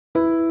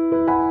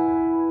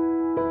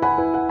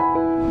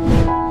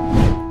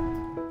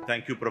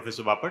Thank you,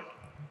 Professor Bapat,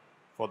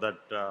 for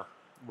that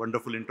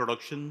wonderful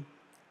introduction.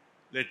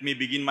 Let me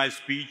begin my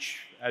speech.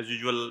 As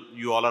usual,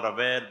 you all are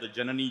aware, the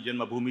Janani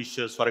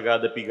Janmabhumisha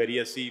Swargadapi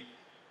Gariyasi.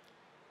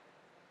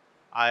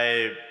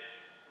 I,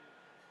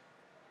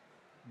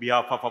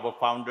 behalf of our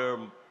founder,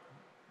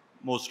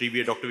 most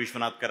revered Dr.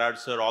 Vishwanath Karad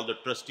sir, all the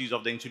trustees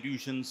of the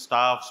institution,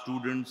 staff,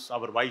 students,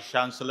 our Vice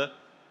Chancellor,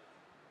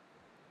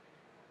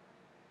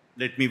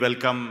 let me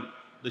welcome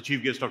the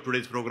chief guest of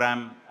today's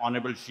program,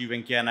 Honorable Shri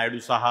Venkaiah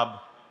Naidu Sahab,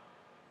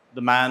 the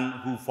man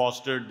who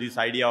fostered this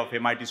idea of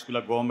MIT School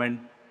of Government,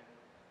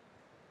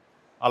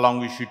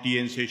 along with Shri T.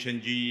 N.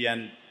 Seshan ji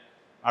and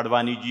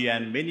Advani ji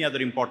and many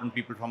other important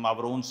people from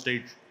our own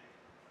state,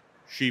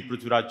 Shri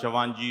Prithviraj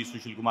Chauhan ji,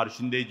 Sushil Kumar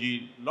Shinde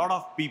ji. A lot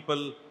of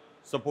people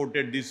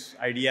supported this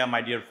idea,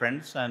 my dear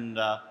friends, and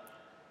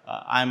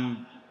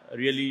I'm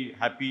really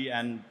happy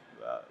and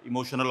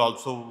emotional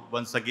also.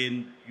 Once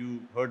again,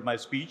 you heard my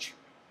speech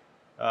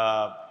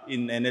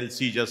in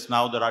NLC just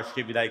now, the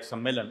Rashtriya Vidayak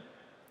Sammelan.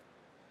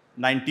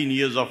 18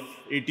 years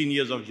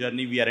of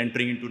journey, we are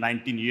entering into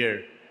 19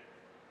 year.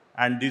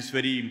 And this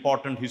very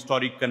important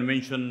historic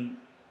convention,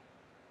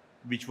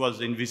 which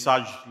was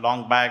envisaged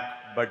long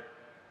back, but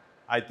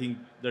I think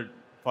that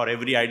for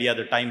every idea,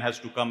 the time has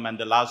to come. And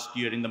the last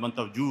year, in the month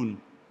of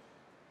June,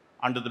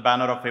 under the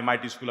banner of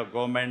MIT School of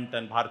Government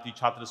and Bharatiya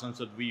Chhatra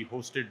Sansad, we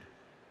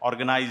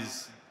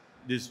organized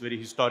this very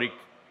historic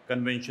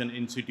convention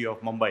in city of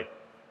Mumbai.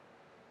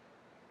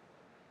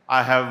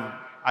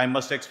 I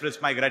must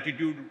express my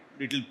gratitude,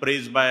 little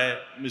praise by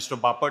Mr.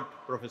 Bapat,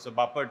 Professor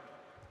Bapat,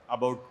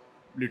 about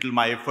little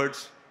my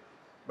efforts.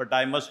 But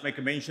I must make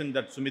a mention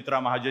that Sumitra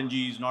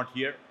Mahajanji is not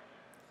here.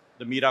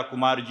 The Meera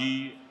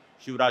Kumarji,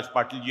 Shivraj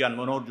Patilji and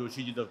Manoj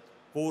Joshiji, the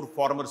 4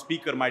 former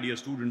speakers, my dear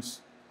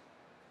students,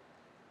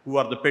 who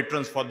are the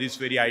patrons for this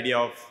very idea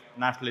of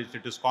National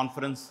Status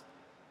Conference.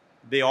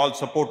 They all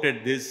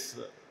supported this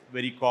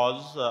very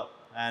cause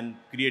and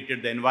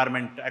created the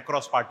environment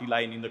across party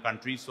line in the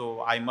country.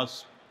 So I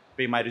must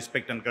pay my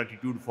respect and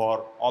gratitude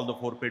for all the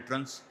 4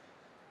 patrons.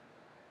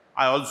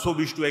 I also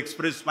wish to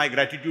express my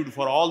gratitude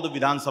for all the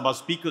Vidhan Sabha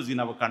speakers in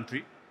our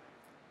country.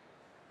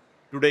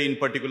 Today in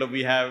particular,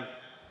 we have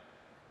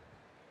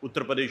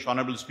Uttar Pradesh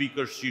Honorable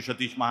Speaker Shri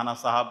Satish Mahana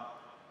Sahab,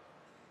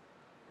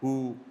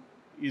 who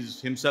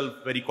is himself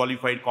very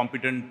qualified,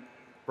 competent,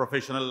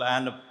 professional,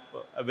 and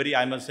a very,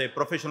 I must say,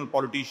 professional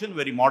politician,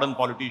 very modern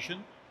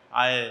politician.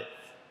 I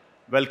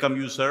welcome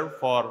you, sir,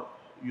 for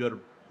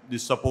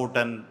this support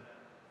and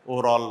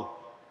overall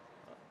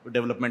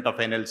development of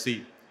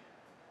NLC.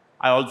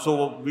 I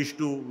also wish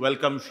to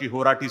welcome Shri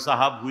Horati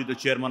Sahab, who is the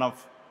chairman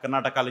of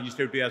Karnataka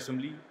Legislative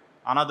Assembly,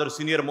 another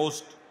senior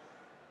most,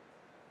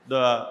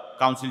 the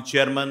council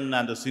chairman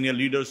and the senior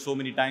leader. So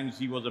many times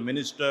he was a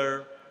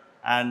minister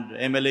and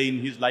MLA in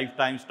his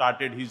lifetime,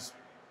 started his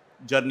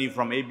journey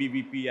from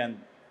ABVP and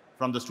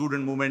from the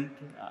student movement.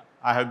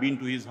 I have been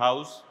to his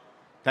house.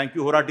 Thank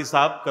you, Horati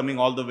Sahab, coming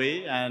all the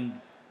way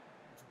and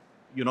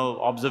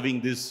observing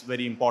this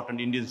very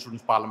important Indian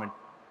Students' Parliament.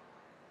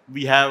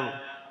 We have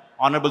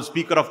Honorable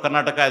Speaker of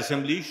Karnataka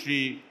Assembly,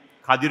 Shri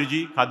Khadir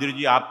ji. Khadir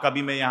ji, आपका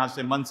भी मैं यहाँ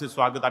से मन से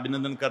स्वागत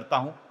अभिनंदन करता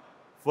हूँ.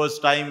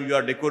 First time you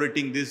are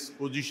decorating this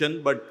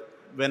position, but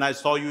when I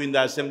saw you in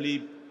the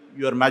assembly,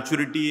 your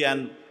maturity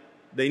and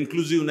the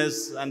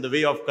inclusiveness and the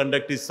way of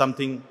conduct is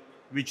something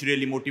which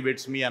really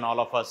motivates me and all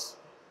of us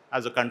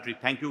as a country.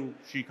 Thank you,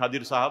 Shri Khadir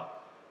Sahab.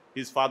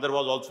 His father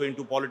was also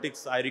into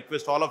politics. I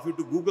request all of you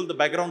to Google the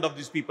background of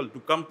these people, to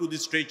come to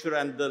this stature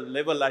and the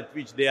level at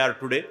which they are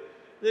today.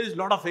 There is a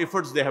lot of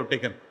efforts they have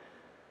taken.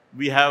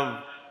 We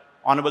have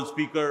Honorable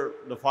Speaker,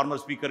 the former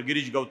Speaker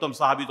Girish Gautam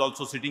Sahab is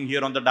also sitting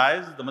here on the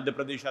dais, the Madhya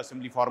Pradesh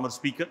Assembly former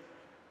Speaker.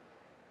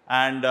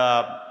 And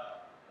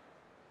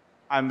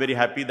I'm very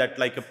happy that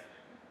like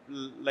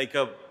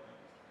a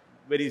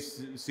very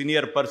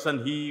senior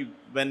person,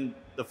 when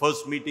the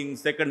first meeting,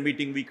 second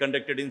meeting we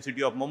conducted in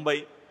city of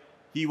Mumbai,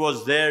 he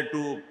was there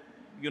to,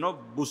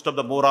 boost up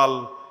the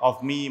morale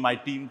of me, my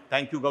team.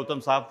 Thank you,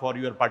 Gautam Sahab, for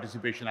your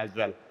participation as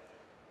well.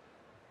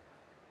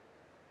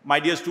 My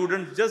dear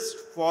students, just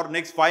for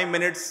next 5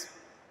 minutes,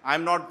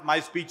 my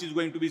speech is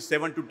going to be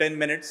 7 to 10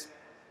 minutes.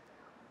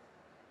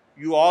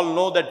 You all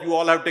know that you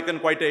all have taken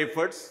quite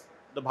efforts.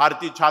 The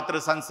Bharatiya Chhatra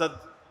Sansad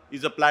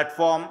is a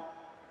platform,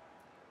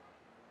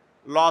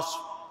 lost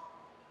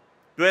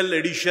 12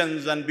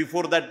 editions, and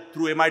before that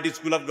through MIT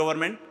School of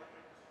Government.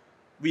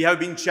 We have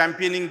been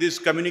championing this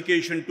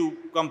communication to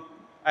come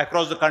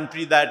across the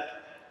country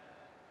that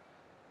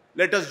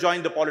let us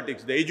join the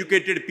politics. The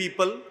educated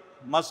people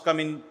must come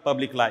in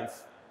public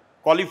life.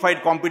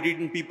 Qualified,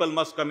 competent people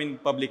must come in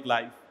public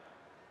life.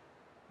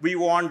 We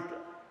want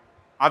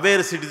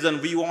aware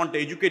citizens, we want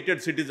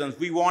educated citizens,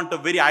 we want a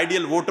very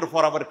ideal voter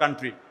for our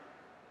country.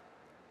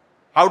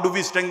 How do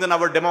we strengthen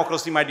our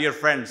democracy, my dear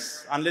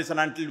friends? Unless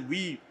and until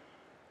we,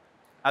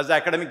 as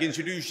academic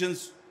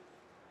institutions,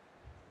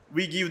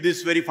 we give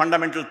this very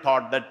fundamental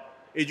thought that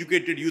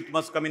educated youth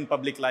must come in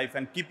public life,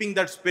 and keeping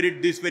that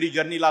spirit, this very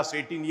journey last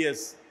 18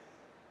 years,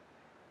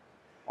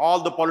 all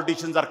the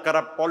politicians are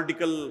corrupt,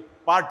 political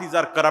parties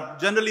are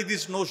corrupt. Generally,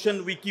 this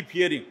notion we keep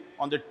hearing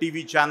on the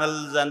TV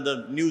channels and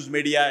the news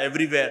media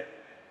everywhere.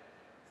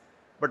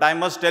 But I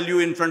must tell you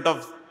in front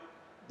of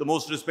the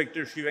most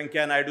respected Shri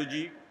Naidu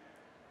ji,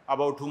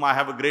 about whom I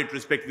have a great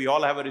respect, we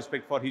all have a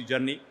respect for his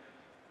journey,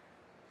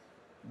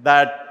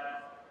 that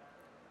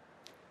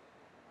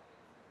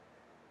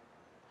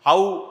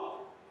how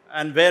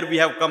and where we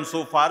have come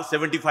so far.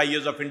 75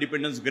 years of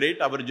independence,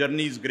 great. Our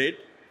journey is great.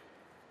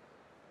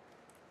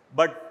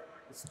 But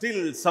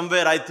still,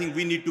 somewhere I think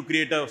we need to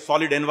create a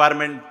solid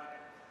environment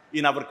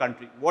in our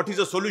country. What is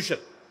the solution?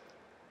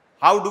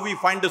 How do we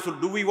find the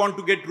solution? Do we want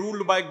to get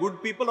ruled by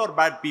good people or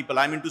bad people?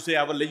 I mean to say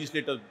our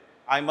legislators.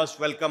 I must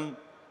welcome,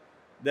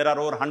 there are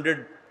over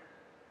 100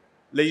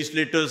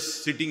 legislators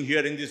sitting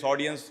here in this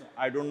audience.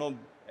 I don't know,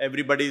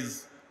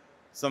 everybody's,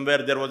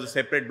 somewhere there was a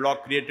separate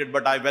block created,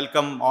 but I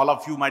welcome all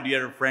of you, my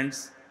dear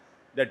friends,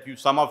 that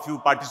some of you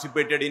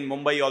participated in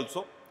Mumbai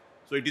also.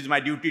 So it is my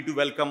duty to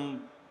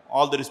welcome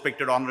all the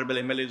respected honorable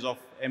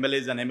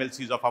MLAs and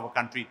MLCs of our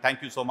country.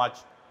 Thank you so much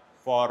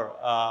for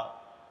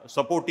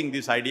supporting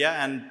this idea.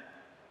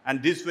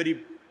 And this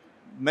very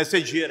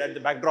message here at the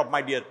backdrop,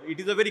 my dear, it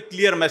is a very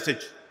clear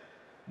message.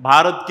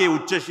 Bharat ke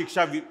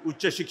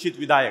uच्च shikshit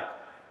vidayak.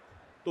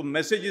 So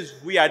message is,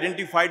 we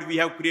identified, we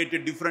have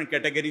created different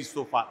categories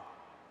so far.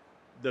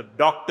 The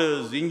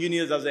doctors,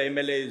 engineers as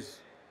MLAs,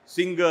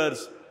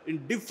 singers,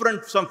 in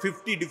different, some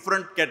 50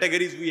 different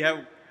categories we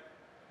have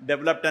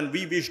developed, and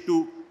we wish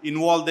to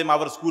involve them.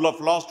 Our School of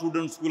Law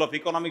students, School of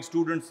Economics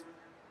students,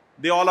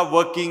 they all are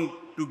working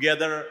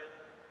together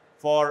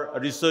for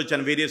research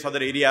and various other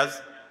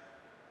areas.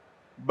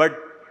 But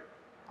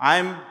I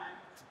am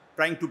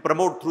trying to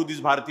promote through this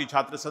Bharatiya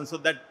Chhatra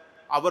Sansad that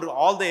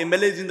all the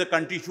MLAs in the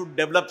country should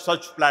develop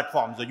such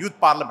platforms, the youth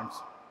parliaments.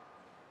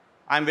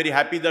 I am very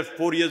happy that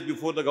 4 years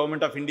before the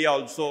government of India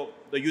also,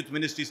 the youth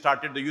ministry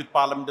started the youth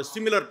parliament, a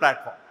similar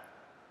platform.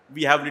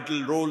 We have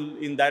little role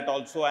in that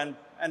also, and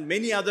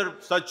many other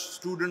such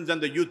students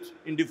and the youth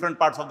in different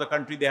parts of the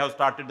country, they have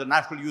started the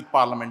National Youth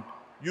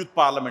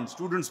Parliament,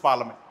 Students'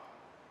 Parliament.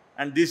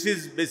 And this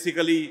is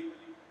basically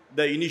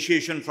the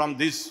initiation from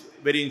this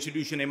very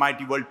institution,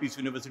 MIT World Peace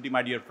University,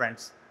 my dear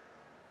friends.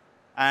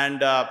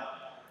 And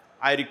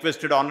I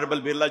requested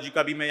Honorable Birla ji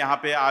ka bhi main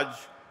yahan pe aaj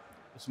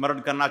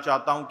smaran karna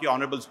chahta hun ki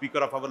Honorable Speaker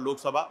of our Lok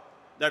Sabha,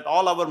 that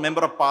all our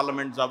member of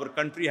parliaments, our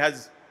country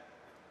has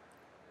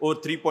over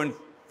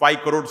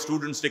 3.5 crore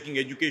students taking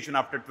education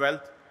after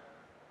 12th.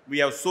 We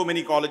have so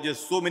many colleges,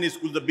 so many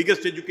schools, the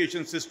biggest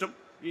education system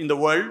in the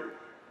world,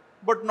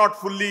 but not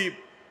fully,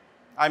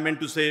 I meant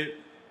to say,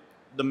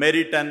 the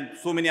merit and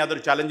so many other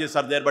challenges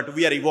are there, but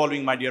we are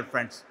evolving, my dear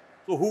friends.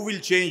 So who will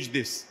change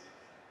this?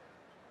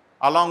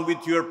 Along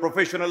with your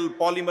professional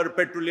polymer,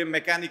 petroleum,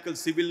 mechanical,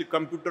 civil,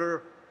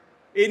 computer,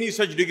 any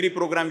such degree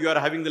program you are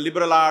having, the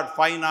liberal art,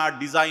 fine art,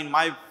 design,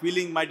 my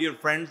feeling, my dear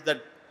friends,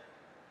 that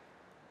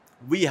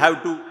we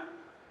have to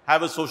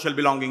have a social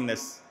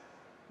belongingness.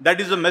 That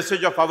is the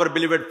message of our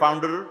beloved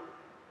founder,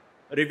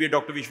 Revered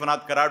Dr.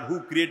 Vishwanath Karad, who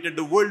created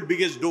the world's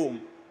biggest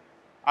dome.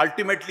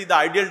 Ultimately, the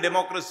ideal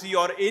democracy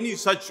or any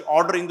such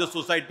order in the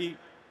society,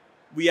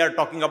 we are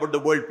talking about the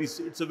world peace.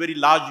 It's a very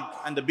large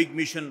and the big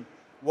mission,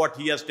 what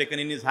he has taken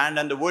in his hand.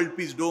 And the World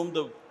Peace Dome,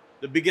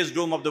 the biggest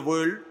dome of the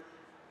world,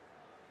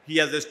 he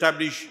has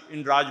established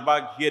in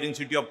Rajbagh, here in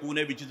city of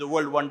Pune, which is a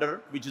world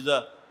wonder, which is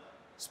a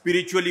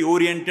spiritually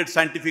oriented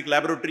scientific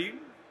laboratory.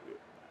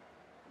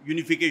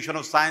 Unification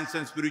of science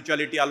and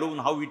spirituality alone,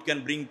 how it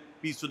can bring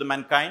peace to the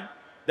mankind.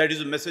 That is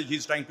the message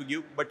he's trying to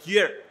give. But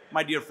here,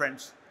 my dear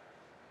friends,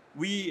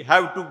 we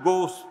have to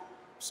go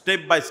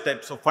step by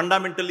step. So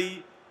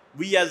fundamentally,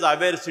 we as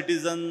aware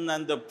citizen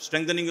and the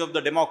strengthening of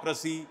the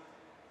democracy.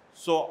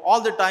 So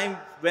all the time,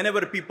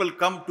 whenever people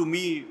come to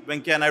me,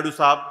 Venkaiah Naidu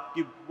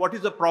Sahab, what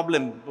is the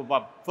problem?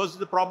 First is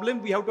the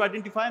problem we have to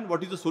identify, and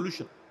what is the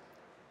solution?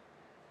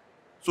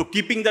 So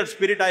keeping that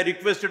spirit, I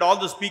requested all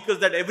the speakers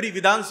that every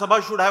Vidhan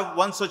Sabha should have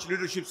one such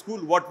leadership school,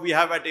 what we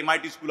have at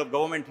MIT School of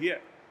Government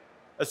here.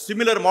 A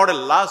similar model.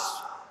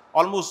 Last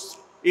almost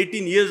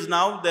 18 years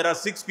now, there are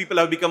 6 people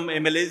have become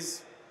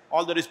MLAs.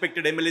 All the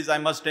respected MLAs, I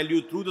must tell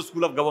you, through the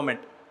School of Government.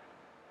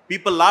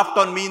 People laughed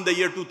on me in the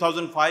year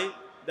 2005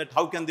 that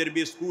how can there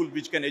be a school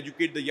which can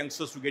educate the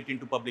youngsters to get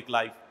into public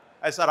life.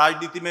 ऐसा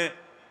राजनीति में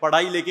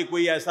पढ़ाई लेके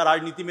कोई ऐसा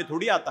राजनीति में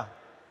थोड़ी आता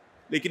है.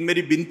 लेकिन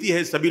मेरी विनती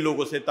है सभी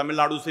लोगों से,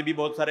 तमिलनाडु से भी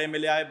बहुत सारे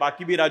एमएलए आए,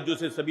 बाकी भी राज्यों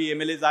से सभी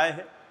एमएलएज आए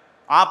हैं.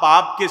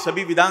 आपके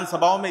सभी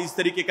विधानसभाओं में इस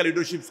तरीके का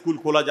लीडरशिप स्कूल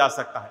खोला जा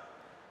सकता है.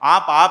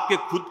 आपके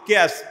खुद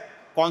के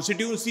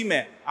कॉन्स्टिट्यूंसी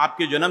में,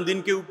 आपके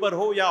जन्मदिन के ऊपर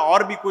हो या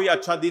और भी कोई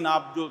अच्छा दिन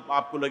जो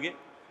आपको लगे,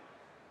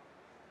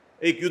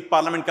 एक यूथ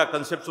पार्लियामेंट का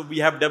concept. So we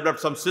have developed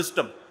some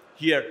system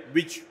here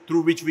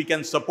through which we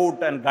can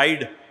support and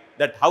guide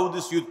that how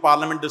this youth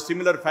parliament, the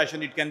similar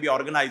fashion it can be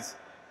organized.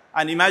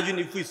 And imagine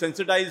if we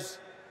sensitize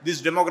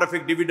this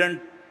demographic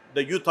dividend,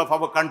 the youth of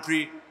our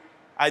country,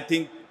 I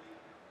think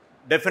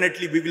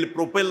definitely we will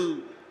propel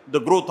the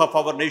growth of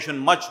our nation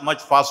much,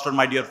 much faster,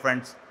 my dear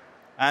friends.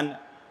 And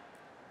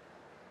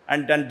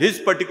And this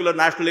particular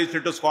National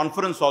Legislators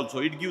Conference also,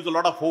 it gives a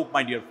lot of hope,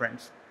 my dear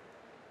friends.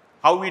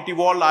 How it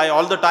evolved,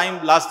 all the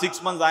time, last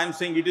 6 months, I am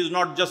saying it is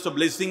not just a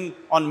blessing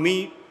on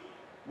me,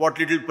 what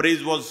little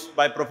praise was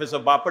by Professor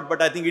Bapat,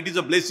 but I think it is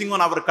a blessing on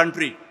our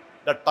country,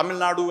 that Tamil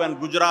Nadu and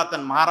Gujarat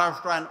and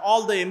Maharashtra and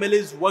all the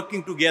MLAs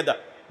working together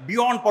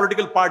beyond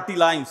political party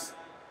lines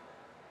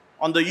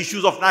on the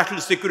issues of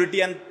national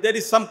security, and there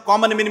is some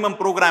common minimum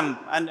program,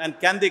 and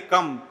can they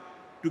come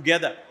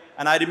together?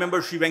 And I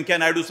remember Shri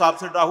Naidu Sahab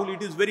said, Rahul,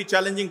 it is very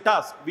challenging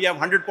task. We have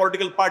 100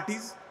 political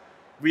parties.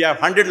 We have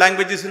 100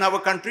 languages in our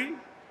country.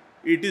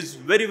 It is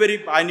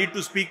very, I need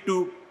to speak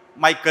to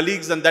my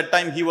colleagues, and that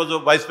time he was a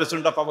vice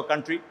president of our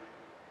country.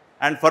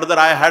 And further,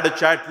 I had a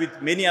chat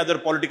with many other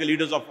political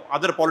leaders of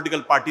other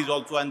political parties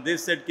also, and they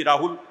said, Ki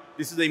Rahul,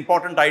 this is an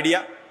important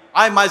idea.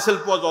 I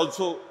myself was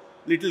also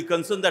little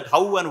concerned that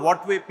how and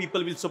what way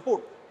people will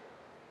support.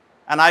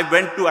 And I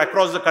went to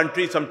across the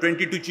country, some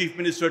 22 chief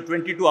ministers,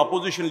 22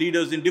 opposition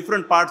leaders in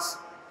different parts.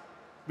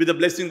 With the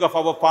blessing of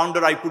our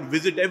founder, I could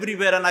visit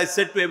everywhere, and I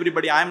said to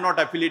everybody, I am not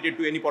affiliated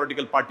to any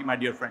political party, my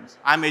dear friends.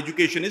 I am an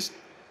educationist,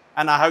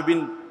 and I have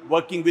been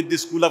working with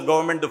this school of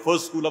government, the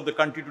first school of the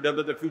country, to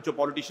develop the future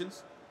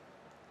politicians.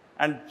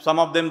 And some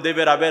of them, they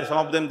were aware,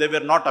 some of them, they were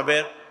not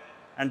aware.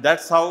 And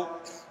that's how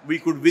we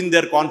could win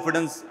their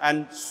confidence.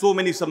 And so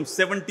many, some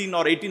 17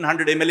 or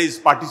 1800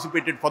 MLAs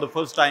participated for the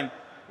first time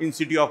in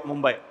city of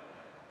Mumbai.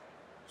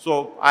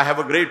 So I have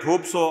a great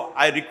hope. So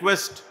I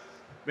request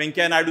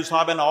Naidu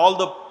Sahab and all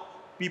the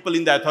people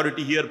in the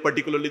authority here,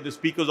 particularly the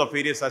speakers of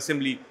various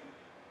assembly,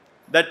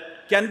 that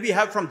can we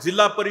have from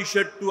Zilla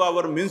Parishad to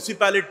our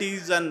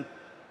municipalities and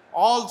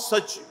all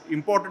such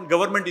important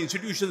government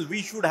institutions,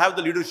 we should have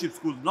the leadership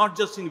schools, not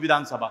just in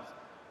Vidhan Sabha.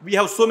 We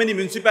have so many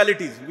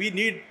municipalities. We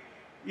need,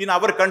 in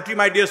our country,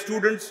 my dear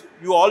students,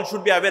 you all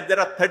should be aware, there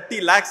are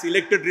 30 lakhs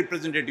elected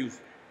representatives.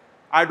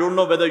 I don't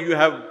know whether you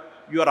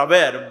are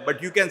aware,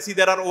 but you can see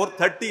there are over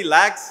 30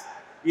 lakhs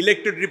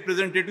elected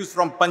representatives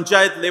from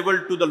Panchayat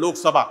level to the Lok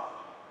Sabha.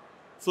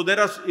 So there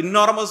are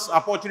enormous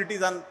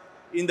opportunities, and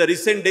in the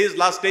recent days,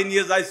 last 10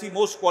 years, I see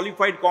most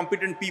qualified,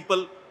 competent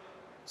people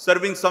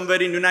serving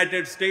somewhere in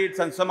United States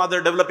and some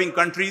other developing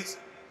countries.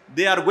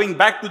 They are going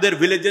back to their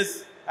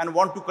villages and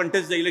want to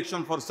contest the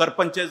election for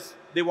sarpanches.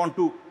 They want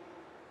to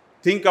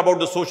think about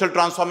the social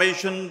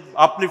transformation,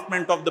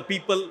 upliftment of the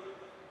people.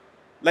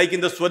 Like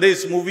in the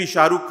Swades movie,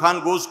 Shah Rukh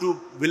Khan goes to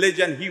village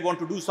and he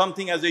wants to do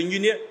something as an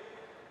engineer.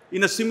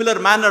 In a similar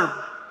manner,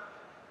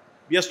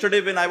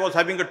 yesterday when I was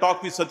having a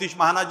talk with Satish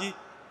Mahanaji,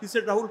 he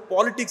said, Rahul,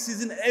 politics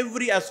is in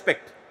every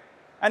aspect.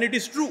 And it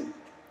is true.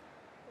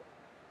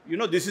 You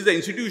know, this is an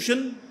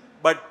institution,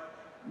 but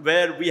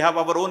where we have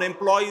our own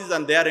employees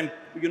and they are,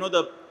 you know,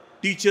 the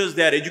teachers,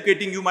 they are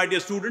educating you, my dear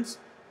students.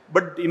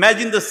 But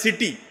imagine the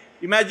city,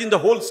 imagine the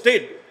whole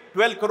state,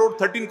 12 crore,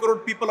 13 crore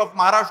people of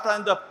Maharashtra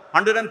and the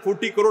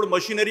 140 crore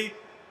machinery,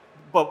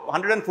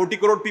 140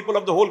 crore people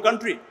of the whole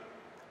country.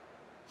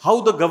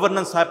 How the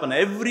governance happen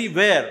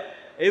everywhere,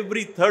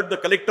 every third, the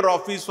collector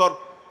office or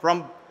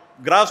from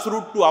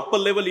grassroots to upper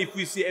level, if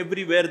we see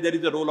everywhere, there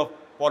is a role of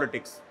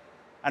politics.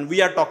 And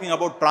we are talking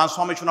about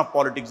transformation of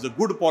politics, the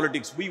good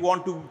politics. We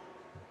want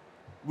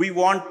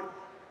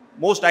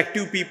most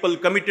active people,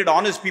 committed,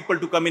 honest people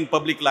to come in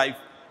public life.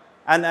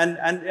 And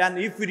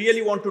if we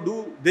really want to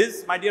do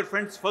this, my dear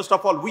friends, first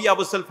of all, we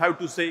ourselves have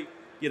to say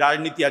कि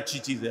राजनीति अच्छी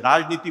चीज़ है,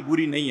 राजनीति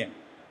बुरी नहीं है.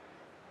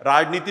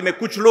 राजनीति में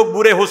कुछ लोग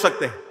बुरे हो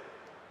सकते हैं,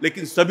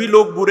 लेकिन सभी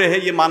लोग बुरे हैं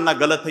ये मानना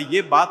गलत है.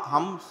 ये बात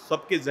हम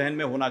सबके जहन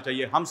में होना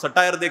चाहिए. हम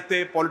सटायर देखते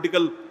हैं,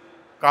 पॉलिटिकल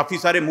काफ़ी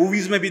सारे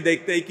मूवीज़ में भी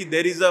देखते हैं कि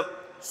there is a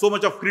so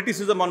much of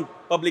criticism on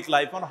public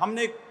life. और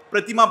हमने एक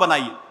प्रतिमा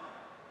बनाई है.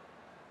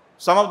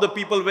 Some of the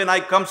people, when I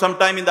come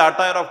sometime in the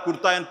attire of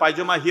kurta and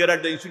pajama here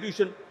at the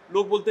institution,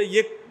 लोग बोलते हैं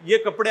ये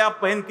कपड़े आप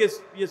पहन के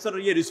ये सर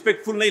ये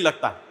रिस्पेक्टफुल नहीं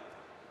लगता है.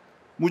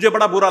 मुझे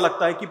बड़ा बुरा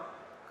लगता है कि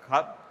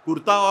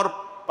कुर्ता और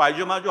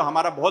पायजामा जो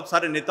हमारा बहुत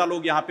सारे नेता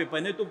लोग यहाँ पे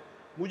पहने, तो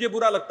मुझे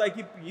बुरा लगता है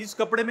कि इस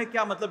कपड़े में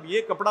क्या मतलब,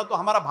 ये कपड़ा तो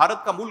हमारा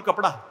भारत का मूल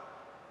कपड़ा है.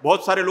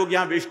 बहुत सारे लोग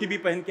यहाँ वेष्टी भी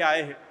पहन के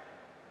आए हैं.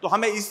 तो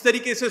हमें इस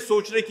तरीके से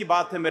सोचने की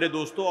बात है मेरे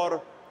दोस्तों,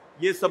 और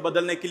ये सब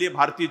बदलने के लिए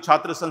भारतीय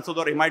छात्र संसद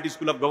और MIT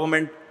स्कूल ऑफ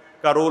गवर्नमेंट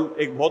का रोल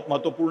एक बहुत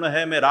महत्वपूर्ण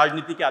है. मैं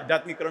राजनीति के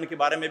आध्यात्मिकरण के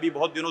बारे में भी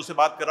बहुत दिनों से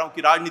बात कर रहा हूँ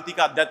कि राजनीति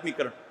का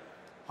आध्यात्मिकरण,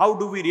 how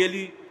do we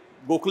really,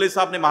 Gokhale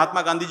साहब ने,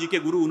 महात्मा गांधी जी के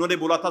गुरु, उन्होंने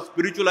बोला था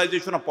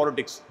स्पिरिचुअलाइजेशन ऑफ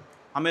पॉलिटिक्स.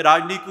 हमें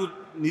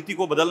राजनीति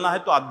को बदलना है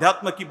तो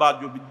अध्यात्म की बात,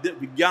 जो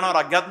विज्ञान और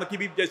अध्यात्म की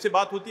भी जैसे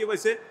बात होती है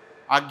वैसे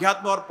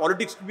अध्यात्म और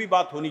पॉलिटिक्स की भी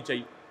बात होनी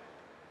चाहिए.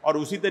 और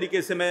उसी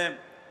तरीके से मैं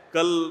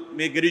कल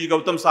में गिरीश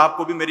गौतम साहब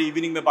को भी मेरी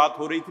इवनिंग में बात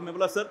हो रही थी. मैं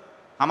बोला सर,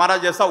 हमारा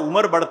जैसा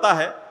उम्र बढ़ता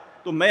है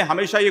तो मैं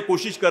हमेशा ये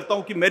कोशिश करता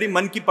हूँ कि मेरी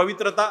मन की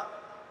पवित्रता,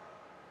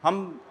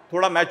 हम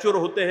थोड़ा मैच्योर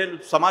होते हैं,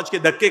 समाज के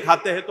धक्के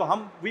खाते हैं तो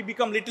हम we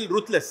become little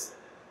ruthless.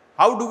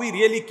 How do we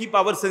really keep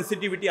our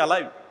sensitivity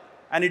alive?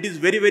 And it is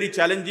very, very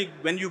challenging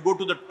when you go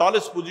to the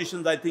tallest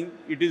positions. I think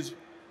it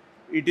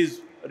is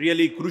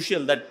really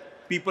crucial that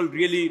people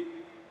really,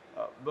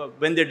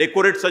 when they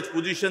decorate such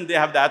positions, they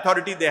have the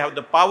authority, they have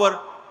the power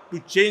to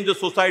change the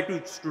society,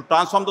 to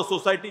transform the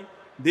society.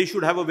 they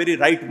should have a very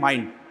right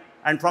mind.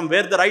 And from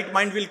where the right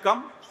mind will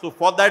come, so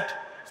for that,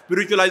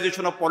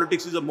 spiritualization of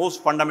politics is the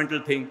most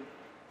fundamental thing.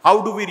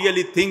 How do we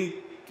really think?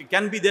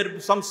 Can be there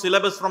some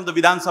syllabus from the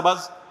Vidhan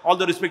Sabhas, all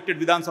the respected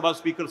Vidhan Sabha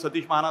Speaker,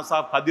 Satish Mahana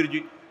Sahab, Khadir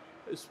ji,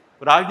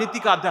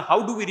 Rajniti ka adhyay,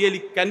 how do we really,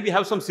 can we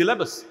have some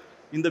syllabus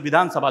in the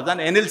Vidhan Sabhas? And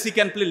NLC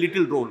can play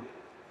little role.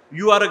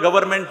 You are a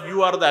government,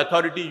 you are the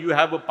authority, you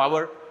have a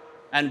power,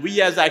 and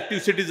we as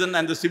active citizen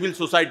and the civil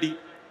society,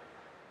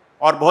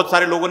 और बहुत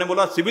सारे लोगों ने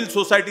बोला civil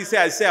society से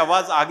ऐसे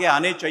आवाज़ आगे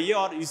आने चाहिए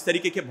और इस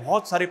तरीके के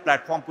बहुत सारे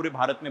प्लेटफॉर्म पूरे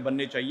भारत में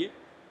बनने चाहिए।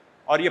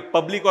 और ये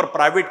पब्लिक और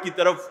प्राइवेट की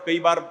तरफ कई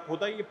बार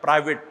होता है, ये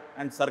प्राइवेट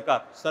एंड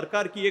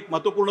सरकार की एक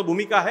महत्वपूर्ण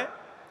भूमिका है।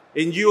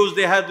 NGOs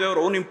they have their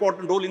own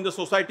important role in the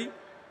society,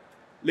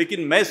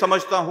 लेकिन मैं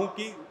समझता हूँ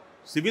कि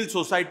सिविल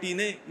सोसाइटी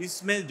ने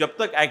इसमें जब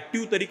तक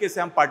एक्टिव तरीके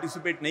से हम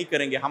पार्टिसिपेट नहीं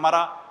करेंगे,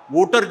 हमारा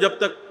वोटर जब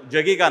तक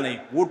जगेगा नहीं,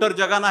 वोटर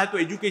जगाना है तो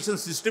एजुकेशन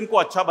सिस्टम को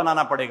अच्छा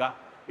बनाना पड़ेगा।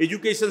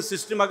 एजुकेशन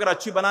सिस्टम अगर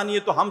अच्छी बनानी है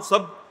तो हम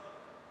सब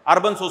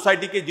अर्बन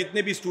सोसाइटी के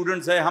जितने भी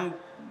स्टूडेंट्स हैं, हम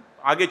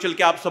आगे चल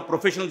के आप सब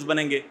प्रोफेशनल्स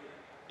बनेंगे।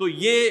 तो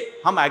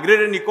ये हम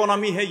एग्रेरियन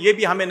इकोनॉमी है, ये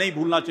भी हमें नहीं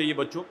भूलना चाहिए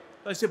बच्चों।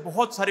 तो ऐसे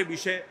बहुत सारे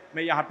विषय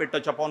मैं यहाँ पे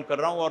टच अपॉन कर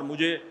रहा हूँ और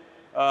मुझे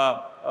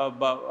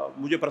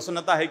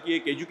प्रसन्नता है कि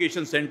एक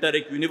एजुकेशन सेंटर,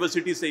 एक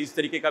यूनिवर्सिटी से इस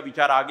तरीके का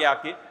विचार आगे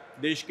आके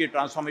देश के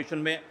ट्रांसफॉर्मेशन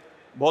में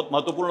बहुत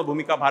महत्वपूर्ण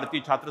भूमिका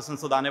भारतीय छात्र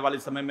संसद आने वाले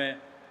समय में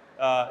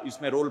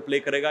इसमें रोल प्ले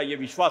करेगा। ये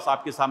विश्वास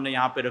आपके सामने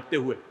यहाँ पे रखते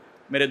हुए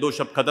मेरे 2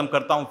 शब्द खत्म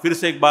करता हूँ। फिर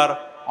से एक बार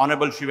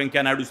ऑनरेबल श्री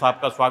वेंकैया नायडू साहब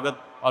का स्वागत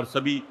और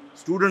सभी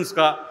स्टूडेंट्स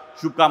का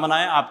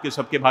शुभकामनाएं। आपके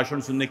सबके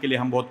भाषण सुनने के लिए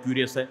हम बहुत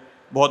क्यूरियस है।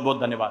 बहुत बहुत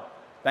धन्यवाद।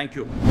 Thank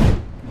you.